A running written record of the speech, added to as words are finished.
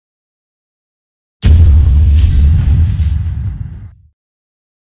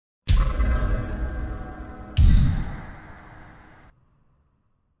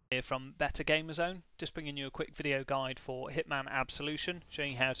Here from Better Gamer Zone, just bringing you a quick video guide for Hitman Absolution,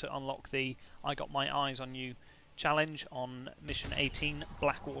 showing you how to unlock the I Got My Eyes on You challenge on Mission 18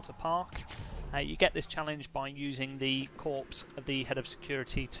 Blackwater Park. You get this challenge by using the corpse of the head of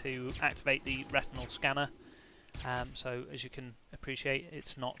security to activate the retinal scanner. So as you can appreciate,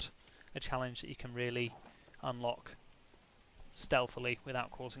 it's not a challenge that you can really unlock stealthily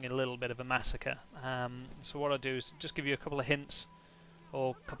without causing a little bit of a massacre. So what I'll do is just give you a couple of hints,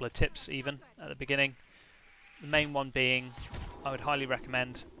 or a couple of tips even, at the beginning. The main one being, I would highly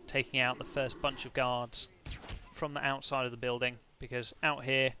recommend taking out the first bunch of guards from the outside of the building, because out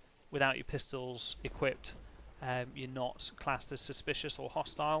here, without your pistols equipped, you're not classed as suspicious or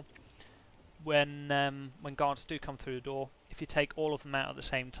hostile. When guards do come through the door, if you take all of them out at the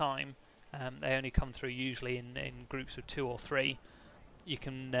same time, they only come through usually in groups of 2 or 3, you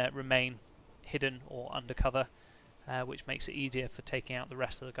can remain hidden or undercover, which makes it easier for taking out the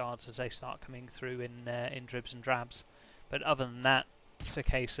rest of the guards as they start coming through in dribs and drabs. But other than that, it's a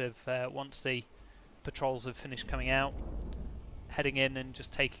case of once the patrols have finished coming out, heading in and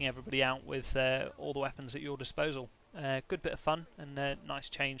just taking everybody out with all the weapons at your disposal. Good bit of fun and a nice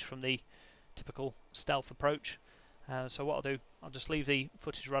change from the typical stealth approach. So what I'll do, I'll just leave the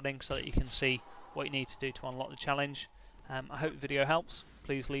footage running so that you can see what you need to do to unlock the challenge. I hope the video helps.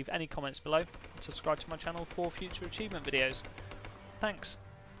 Please leave any comments below and subscribe to my channel for future achievement videos. Thanks.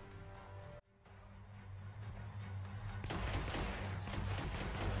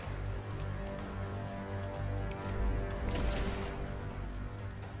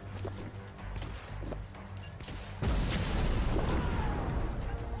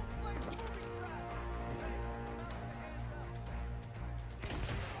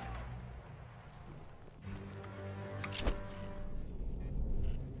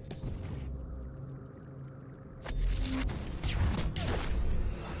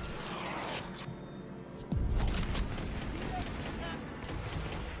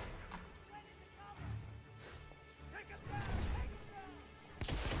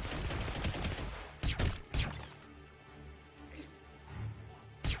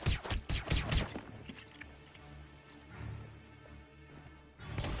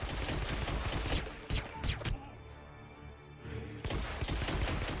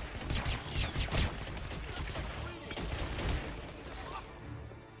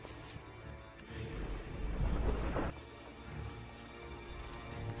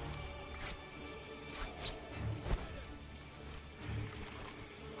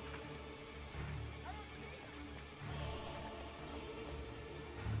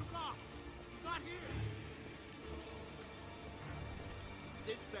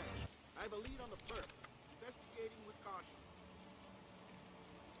 Dispatch, I have a lead on the perp. Investigating with caution.